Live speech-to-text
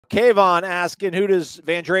Kayvon asking, who does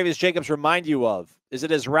Vandrevius Jacobs remind you of? Is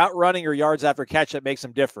it his route running or yards after catch that makes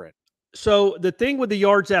him different? So the thing with the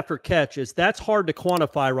yards after catch is that's hard to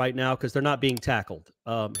quantify right now because they're not being tackled.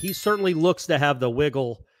 He certainly looks to have the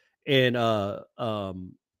wiggle and the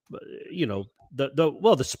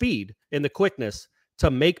speed and the quickness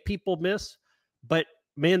to make people miss. But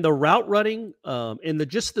man, the route running and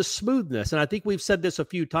just the smoothness, and I think we've said this a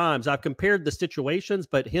few times. I've compared the situations,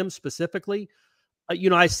 but him specifically,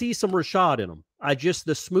 I see some Rashad in him.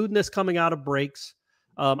 The smoothness coming out of breaks.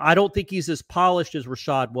 I don't think he's as polished as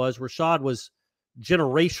Rashad was. Rashad was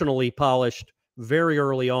generationally polished very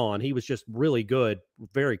early on. He was just really good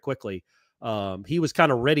very quickly. He was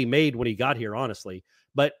kind of ready-made when he got here, honestly.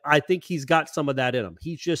 But I think he's got some of that in him.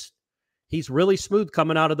 He's really smooth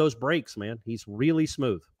coming out of those breaks, man. He's really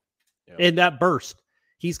smooth. Yeah. And that burst.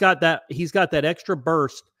 He's got that extra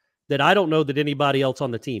burst that I don't know that anybody else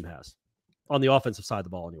on the team has. On the offensive side of the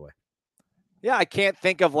ball, anyway. Yeah, I can't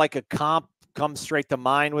think of like a comp comes straight to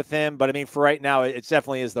mind with him, but I mean, for right now, it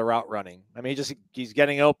definitely is the route running. I mean, he's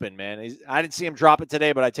getting open, man. I didn't see him drop it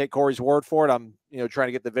today, but I take Corey's word for it. I'm trying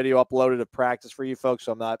to get the video uploaded of practice for you folks,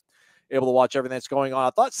 so I'm not able to watch everything that's going on. I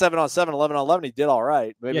thought 7-on-7, 11-on-11, he did all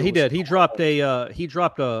right. Maybe he did. He dropped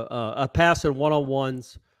a pass in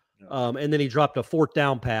one-on-ones, and then he dropped a fourth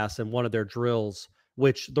down pass in one of their drills,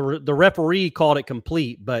 which the referee called it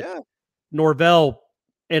complete, but Norvell.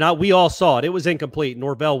 And we all saw it. It was incomplete.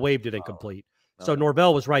 Norvell waved it incomplete. So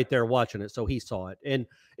Norvell was right there watching it, so he saw it. And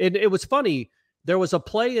it was funny. There was a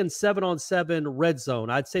play in 7-on-7 red zone.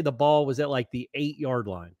 I'd say the ball was at like the 8-yard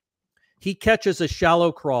line. He catches a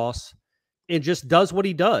shallow cross and just does what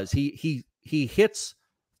he does. He hits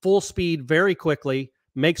full speed very quickly,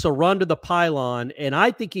 makes a run to the pylon, and I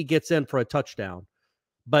think he gets in for a touchdown.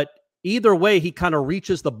 But either way, he kind of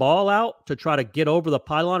reaches the ball out to try to get over the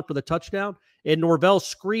pylon for the touchdown. And Norvell's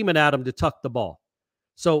screaming at him to tuck the ball.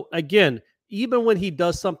 So, again, even when he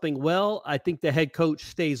does something well, I think the head coach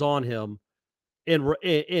stays on him and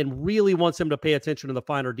really wants him to pay attention to the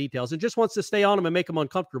finer details and just wants to stay on him and make him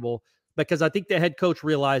uncomfortable because I think the head coach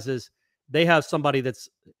realizes they have somebody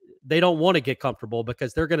they don't want to get comfortable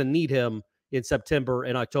because they're going to need him in September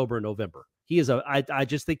and October and November. I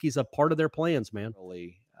just think he's a part of their plans, man.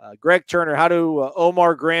 Greg Turner, how do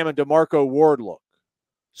Omar Graham and DeMarco Ward look?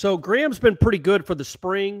 So Graham's been pretty good for the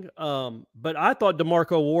spring, but I thought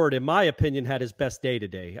DeMarco Ward, in my opinion, had his best day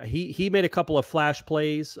today. He made a couple of flash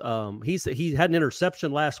plays. He had an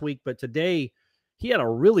interception last week, but today he had a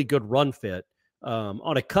really good run fit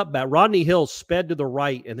on a cutback. Rodney Hill sped to the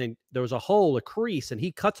right, and then there was a crease, and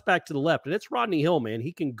he cuts back to the left. And it's Rodney Hill, man.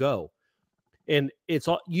 He can go. And it's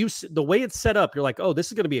the way it's set up, you're like, oh, this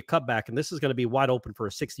is going to be a cutback, and this is going to be wide open for a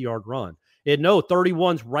 60-yard run. And no,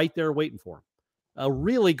 31's right there waiting for him. A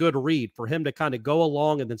really good read for him to kind of go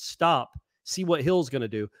along and then stop, see what Hill's going to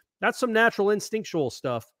do. That's some natural instinctual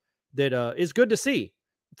stuff that is good to see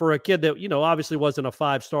for a kid that, obviously wasn't a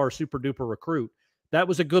 5-star super duper recruit. That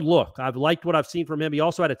was a good look. I've liked what I've seen from him. He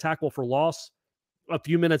also had a tackle for loss a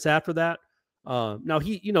few minutes after that. Now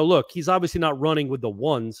he's obviously not running with the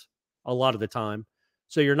ones a lot of the time.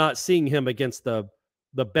 So you're not seeing him against the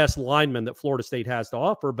best lineman that Florida State has to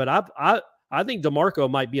offer. But I think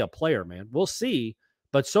DeMarco might be a player, man. We'll see.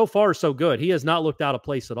 But so far, so good. He has not looked out of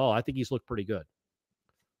place at all. I think he's looked pretty good.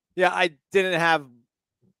 Yeah, I didn't have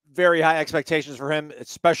very high expectations for him,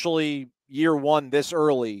 especially year one this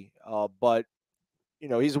early. But,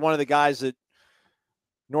 he's one of the guys that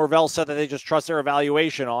Norvell said that they just trust their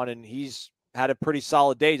evaluation on, and he's had a pretty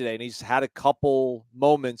solid day today. And he's had a couple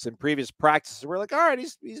moments in previous practices where we're like, all right,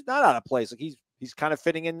 he's not out of place. Like he's kind of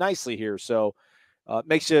fitting in nicely here. So,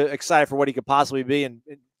 makes you excited for what he could possibly be. And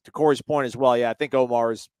to Corey's point as well, yeah, I think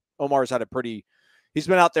Omar's had he's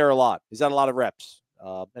been out there a lot. He's had a lot of reps,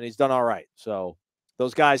 and he's done all right. So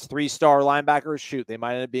those guys, 3-star linebackers, they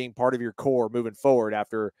might end up being part of your core moving forward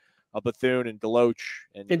after Bethune and Deloach.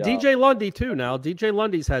 And DJ Lundy, too, now. DJ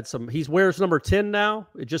Lundy's had he wears number 10 now.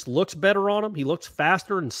 It just looks better on him. He looks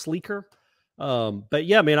faster and sleeker. But,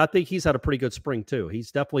 yeah, man, I think he's had a pretty good spring, too.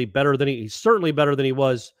 He's definitely he's certainly better than he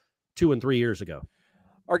was 2 and 3 years ago.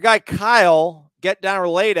 Our guy Kyle, get down or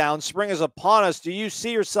lay down. Spring is upon us. Do you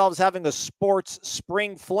see yourselves having a sports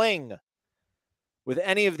spring fling with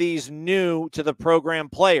any of these new to the program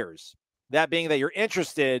players? That being that you're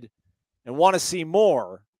interested and want to see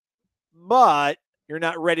more, but you're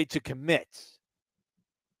not ready to commit.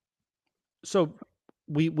 So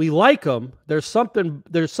we like them. There's something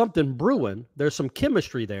brewing. There's some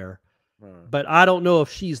chemistry there, but I don't know if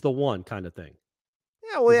she's the one kind of thing.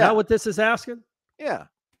 Yeah, well, is that what this is asking? Yeah.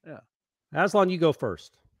 Aslan, you go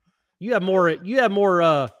first. You have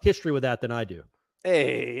more history with that than I do.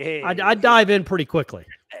 Hey. I dive in pretty quickly.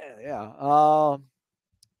 Yeah.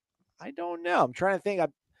 I don't know. I'm trying to think.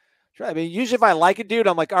 I mean, usually if I like a dude,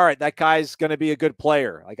 I'm like, all right, that guy's going to be a good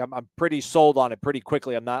player. Like I'm pretty sold on it pretty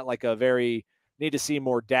quickly. I'm not like a very need to see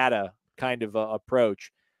more data kind of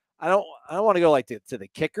approach. I don't want to go like to the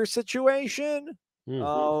kicker situation.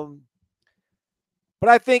 But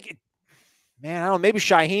I think, man, I don't know, maybe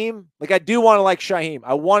Shaheem. Like I do want to like Shaheem.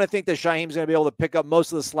 I want to think that Shaheem's going to be able to pick up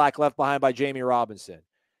most of the slack left behind by Jamie Robinson.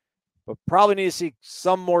 But probably need to see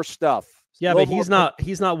some more stuff. Yeah, but he's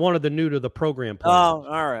not one of the new to the program players. Oh,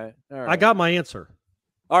 all right. I got my answer.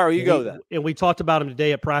 All right, you go then. And we talked about him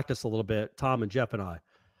today at practice a little bit, Tom and Jeff and I.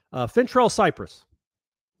 Fentrell Cypress.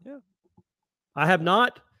 Yeah. I have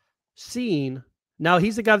not seen. Now,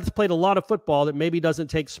 he's a guy that's played a lot of football that maybe doesn't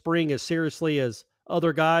take spring as seriously as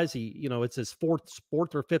other guys. It's his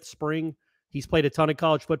fourth or fifth spring. He's played a ton of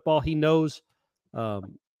college football. He knows,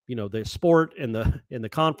 the sport and the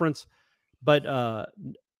conference, but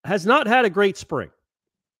has not had a great spring.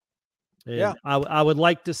 And yeah, I would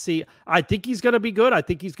like to see. I think he's going to be good. I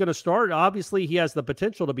think he's going to start. Obviously, he has the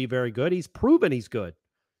potential to be very good. He's proven he's good,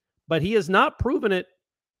 but he has not proven it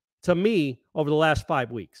to me over the last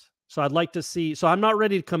 5 weeks. So I'd like to see. So I'm not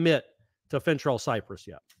ready to commit to Fentrell Cypress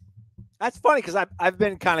yet. That's funny because I've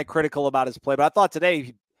been kind of critical about his play, but I thought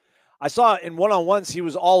today I saw in one-on-ones he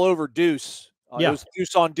was all over Deuce. It was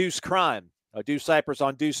Deuce on Deuce crime, Deuce Cypress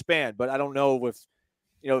on Deuce Span, but I don't know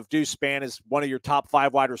if Deuce Span is one of your top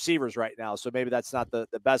 5 wide receivers right now, so maybe that's not the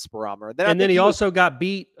best barometer. And then he also got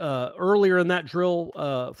beat earlier in that drill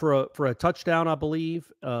for a touchdown, I believe,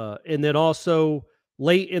 and then also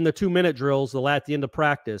late in the 2-minute drills, at the end of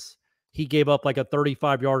practice, he gave up like a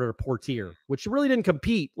 35-yarder to Portier, which really didn't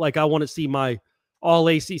compete like I want to see my all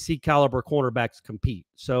ACC caliber cornerbacks compete.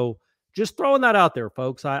 So just throwing that out there,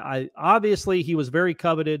 folks. I obviously he was very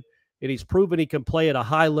coveted, and he's proven he can play at a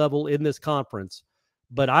high level in this conference.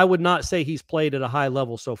 But I would not say he's played at a high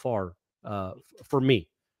level so far for me.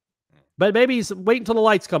 But maybe he's waiting until the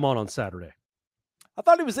lights come on Saturday. I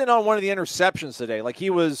thought he was in on one of the interceptions today. Like he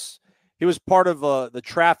was part of the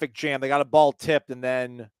traffic jam. They got a ball tipped, and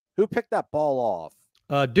then who picked that ball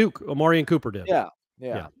off? Duke, Omarion Cooper did.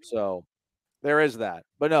 Yeah. So there is that.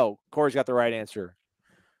 But no, Corey's got the right answer.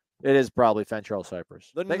 It is probably Fentrell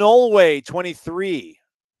Cypress. The Noles 23.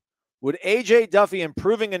 Would A.J. Duffy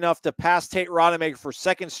improving enough to pass Tate Rodemaker for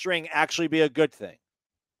second string actually be a good thing?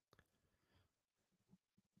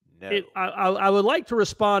 No. I would like to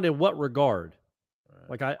respond in what regard?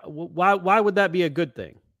 Like, why would that be a good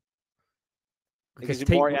thing? Because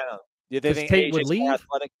Tate, do they think Tate would leave?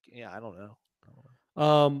 Athletic? Yeah, I don't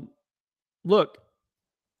know. Look,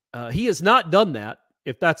 he has not done that.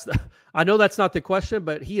 If that's, I know that's not the question,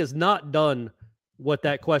 but he has not done what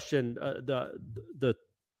that question,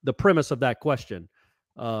 the premise of that question.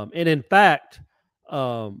 And in fact,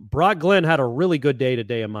 Brock Glenn had a really good day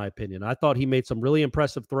today, in my opinion. I thought he made some really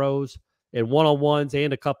impressive throws in one-on-ones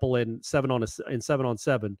and a couple in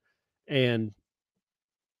 7-on-7. And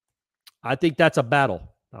I think that's a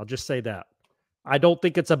battle. I'll just say that. I don't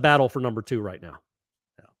think it's a battle for number 2 right now.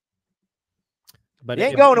 No. But he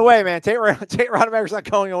ain't going away, man. Tate Rodemaker's not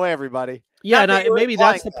going away, everybody. Yeah, and maybe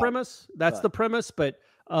that's the premise. That's the premise, but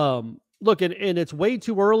look, and it's way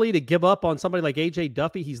too early to give up on somebody like A.J.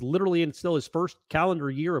 Duffy. He's literally in still his first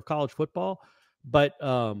calendar year of college football. But,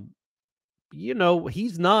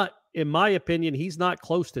 he's not, in my opinion, he's not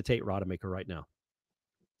close to Tate Rodemaker right now.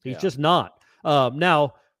 He's just not.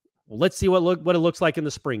 Now, let's see what it looks like in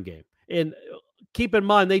the spring game. And keep in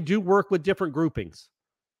mind, they do work with different groupings.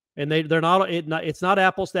 And it's not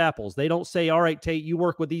apples to apples. They don't say, all right, Tate, you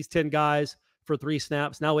work with these 10 guys for 3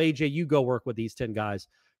 snaps. Now, A.J., you go work with these 10 guys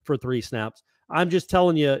for 3 snaps. I'm just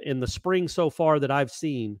telling you, in the spring so far that I've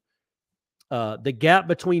seen, the gap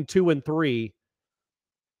between 2 and 3,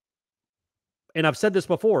 and I've said this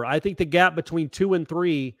before, I think the gap between 2 and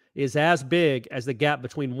 3 is as big as the gap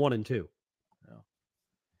between 1 and 2.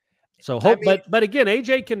 So but again,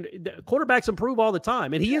 AJ quarterbacks improve all the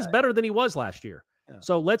time, and he is better than he was last year. Yeah.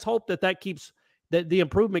 So let's hope that the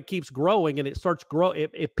improvement keeps growing and it starts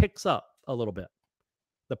it picks up a little bit.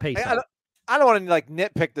 The pace. I don't want to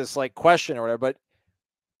nitpick this question or whatever, but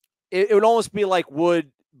it would almost be like,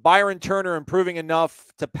 would Byron Turner improving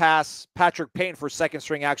enough to pass Patrick Payton for second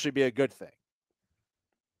string actually be a good thing?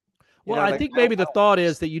 Well, I think maybe the thought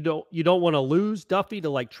is that you don't want to lose Duffy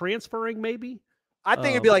to transferring maybe. I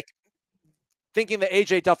think it'd be like thinking that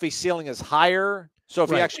A.J. Duffy's ceiling is higher. So if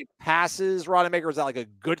he actually passes Rodemaker, is that a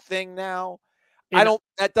good thing now?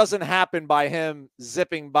 That doesn't happen by him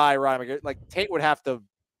zipping by Rodemaker. Tate would have to,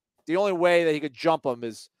 the only way that he could jump him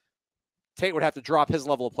is Tate would have to drop his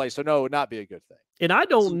level of play. So no, it would not be a good thing. And I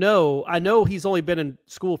don't know. I know he's only been in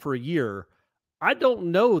school for a year. I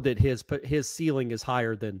don't know that his ceiling is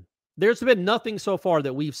higher than. There's been nothing so far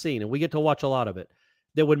that we've seen, and we get to watch a lot of it,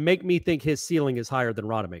 that would make me think his ceiling is higher than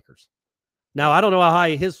Rodemaker's. Now, I don't know how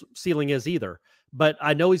high his ceiling is either, but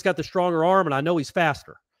I know he's got the stronger arm, and I know he's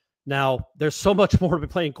faster. Now, there's so much more to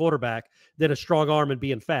playing quarterback than a strong arm and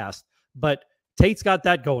being fast, but Tate's got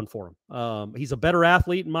that going for him. He's a better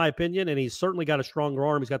athlete, in my opinion, and he's certainly got a stronger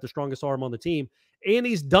arm. He's got the strongest arm on the team, and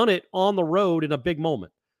he's done it on the road in a big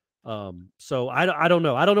moment. So I don't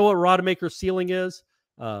know. I don't know what Rodemaker's ceiling is,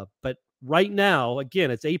 but right now,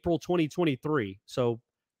 again, it's April 2023. So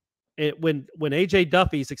when A.J.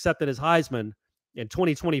 Duffy's accepted his Heisman in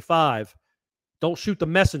 2025, don't shoot the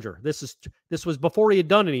messenger. This was before he had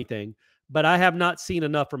done anything, but I have not seen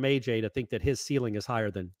enough from A.J. to think that his ceiling is higher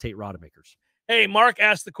than Tate Rodemaker's. Hey, Mark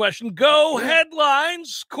asked the question, go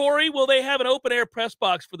headlines. Corey, will they have an open-air press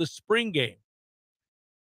box for the spring game?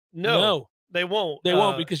 No, they won't. They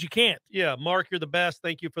won't because you can't. Yeah, Mark, you're the best.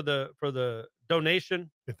 Thank you for the donation.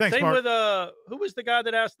 Yeah, thanks, Same Mark. with who was the guy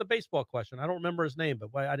that asked the baseball question? I don't remember his name, but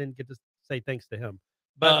I didn't get to say thanks to him.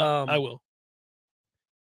 But I will.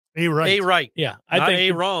 A right. A right. Yeah, I think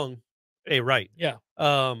A wrong. A right. Yeah.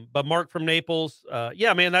 But Mark from Naples.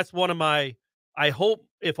 Yeah, man, that's one of my. I hope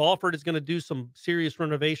if Alford is going to do some serious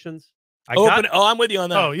renovations. I'm with you on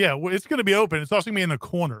that. Oh yeah, well, it's going to be open. It's also going to be in the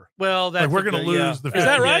corner. Well, that's like we're going to lose the. Is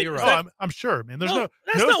that right? Yeah, you're Oh, right. I'm sure, man. There's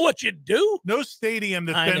that's not what you do. No stadium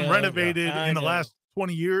that's been renovated in the last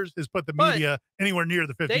 20 years has put the media anywhere near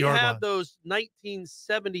the 50-yard line. They have those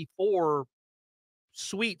 1974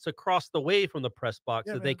 suites across the way from the press box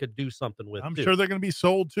that they could do something with. I'm sure they're going to be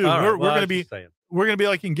sold too. Right, we're going to be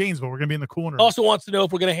like in Gainesville. We're going to be in the corner. Also wants to know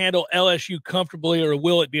if we're going to handle LSU comfortably or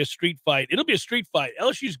will it be a street fight? It'll be a street fight.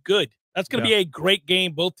 LSU's good. That's going to be a great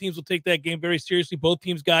game. Both teams will take that game very seriously. Both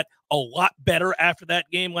teams got a lot better after that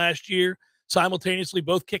game last year. Simultaneously,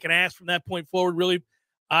 both kicking ass from that point forward. Really,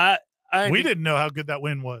 we didn't know how good that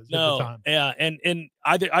win was at the time. Yeah, and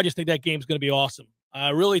I just think that game's going to be awesome. I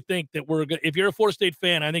really think that if you're a Florida State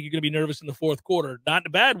fan, I think you're going to be nervous in the fourth quarter. Not in a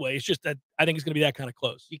bad way. It's just that I think it's going to be that kind of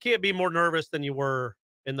close. You can't be more nervous than you were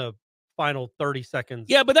in the final 30 seconds.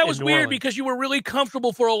 Yeah, but that was weird because you were really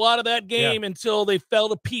comfortable for a lot of that game until they fell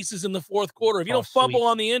to pieces in the fourth quarter. If you don't fumble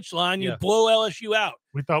on the inch line, you blow LSU out.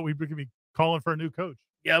 We thought we were going to be calling for a new coach.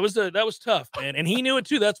 Yeah, that was tough, man. And he knew it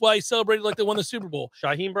too. That's why he celebrated like they won the Super Bowl.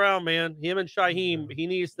 Shaheem Brown, man. Him and Shaheem, he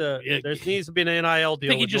needs to there needs to be an NIL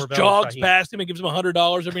deal. I think he just jogs past him and gives him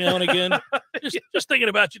 $100 every now and again. just thinking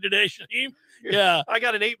about you today, Shaheem. Yeah. I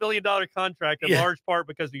got an $8 million contract in large part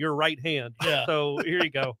because of your right hand. Yeah. So here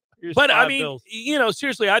you go. But I mean,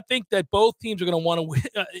 seriously, I think that both teams are going to want to win.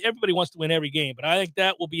 Everybody wants to win every game, but I think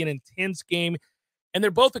that will be an intense game. And they're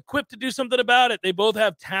both equipped to do something about it. They both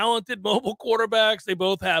have talented mobile quarterbacks. They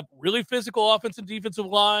both have really physical offensive and defensive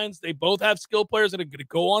lines. They both have skill players that are going to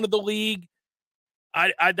go on to the league.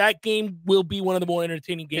 That game will be one of the more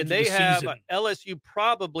entertaining games of the season. LSU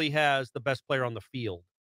probably has the best player on the field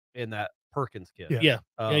in that Perkins kid. Yeah,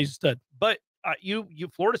 he's a stud. But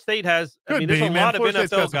Florida State has. There's a lot of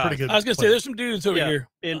NFL guys. I was going to say there's some dudes over here.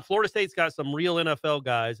 And Florida State's got some real NFL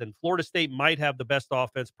guys, and Florida State might have the best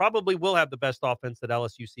offense. Probably will have the best offense that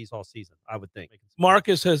LSU sees all season, I would think.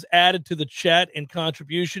 Marcus has added to the chat and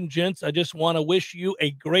contribution. Gents, I just want to wish you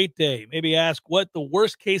a great day. Maybe ask what the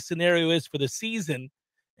worst case scenario is for the season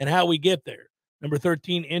and how we get there. Number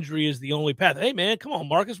 13, injury is the only path. Hey, man, come on,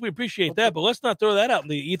 Marcus. We appreciate that, but let's not throw that out in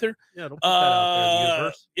the ether. Yeah, don't put that out there in the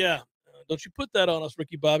universe. Yeah. Don't you put that on us,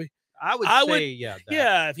 Ricky Bobby. I would say,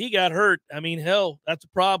 yeah, if he got hurt, I mean, hell, that's a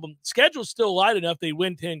problem. Schedule's still light enough they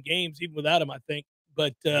win 10 games, even without him, I think.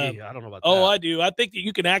 But I don't know about that. Oh, I do. I think that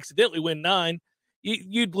you can accidentally win 9.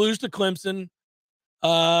 You'd lose to Clemson.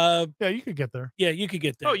 Yeah, you could get there. Yeah, you could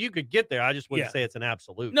get there. Oh, you could get there. I just wouldn't say it's an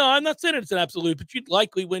absolute. No, I'm not saying it's an absolute, but you'd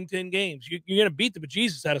likely win 10 games. You're going to beat the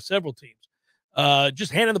bejesus out of several teams.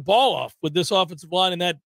 Just handing the ball off with this offensive line and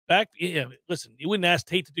that back. Yeah, listen, you wouldn't ask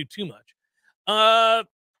Tate to do too much. I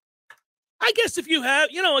guess if you have,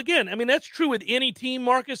 again, I mean, that's true with any team,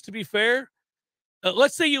 Marcus, to be fair.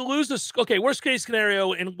 Let's say you lose worst case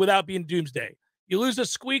scenario and without being doomsday. You lose a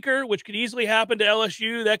squeaker, which could easily happen to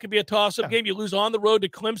LSU. That could be a toss-up game. You lose on the road to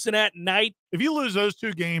Clemson at night. If you lose those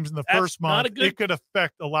 2 games in the first month, it could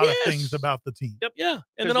affect a lot of things about the team. Yep. Yeah.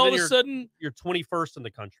 And then all of a sudden, you're 21st in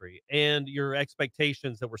the country and your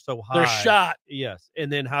expectations that were so high. They're shot. Yes.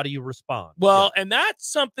 And then how do you respond? Well, and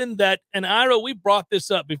that's something that, and Ira, we brought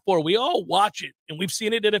this up before. We all watch it, and we've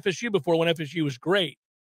seen it at FSU before when FSU was great.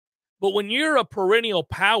 But when you're a perennial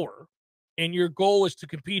power, and your goal is to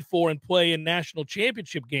compete for and play in national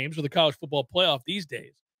championship games or the college football playoff these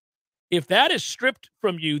days, if that is stripped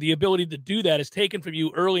from you, the ability to do that is taken from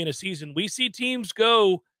you early in a season, we see teams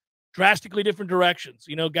go drastically different directions.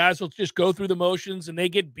 You know, guys will just go through the motions and they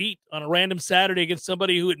get beat on a random Saturday against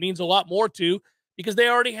somebody who it means a lot more to because they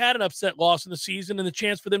already had an upset loss in the season and the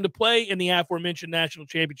chance for them to play in the aforementioned national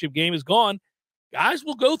championship game is gone. Guys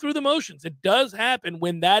will go through the motions. It does happen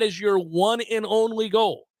when that is your one and only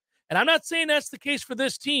goal. And I'm not saying that's the case for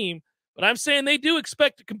this team, but I'm saying they do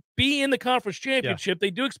expect to be in the conference championship. Yeah.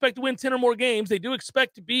 They do expect to win 10 or more games. They do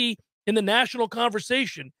expect to be in the national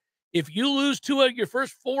conversation. If you lose 2 of your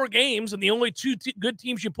first 4 games and the only 2 good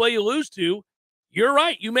teams you play you lose to, you're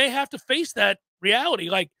right. You may have to face that reality.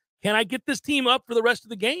 Like, can I get this team up for the rest of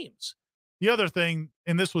the games? The other thing,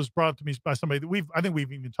 and this was brought to me by somebody that I think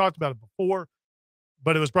we've even talked about it before,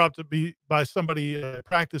 but it was brought to me by somebody at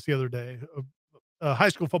practice the other day, a high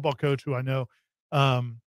school football coach who I know.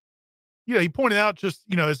 He pointed out just,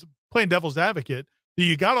 as playing devil's advocate, that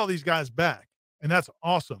you got all these guys back, and that's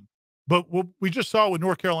awesome. But what we just saw with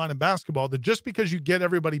North Carolina basketball, that just because you get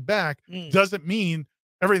everybody back doesn't mean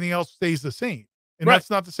everything else stays the same. And that's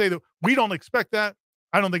not to say that we don't expect that.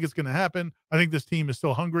 I don't think it's going to happen. I think this team is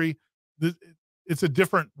still hungry. It's a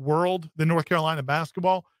different world than North Carolina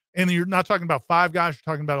basketball. And you're not talking about 5 guys,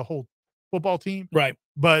 you're talking about a whole football team. Right.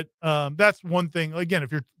 But that's one thing. Again,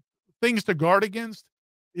 if you're things to guard against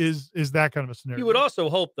is that kind of a scenario. You would also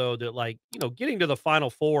hope, though, that getting to the Final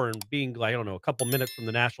Four and being a couple minutes from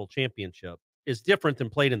the national championship is different than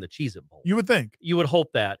played in the Cheez-It Bowl. You would think. You would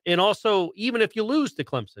hope that. And also, even if you lose to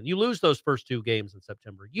Clemson, you lose those first 2 games in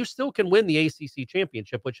September, you still can win the ACC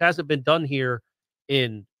championship, which hasn't been done here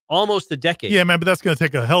in almost a decade. Yeah, man, but that's going to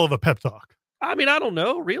take a hell of a pep talk. I mean, I don't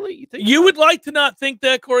know, really. You would like to not think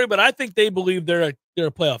that, Corey, but I think they believe they're a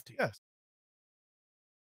playoff team. Yes.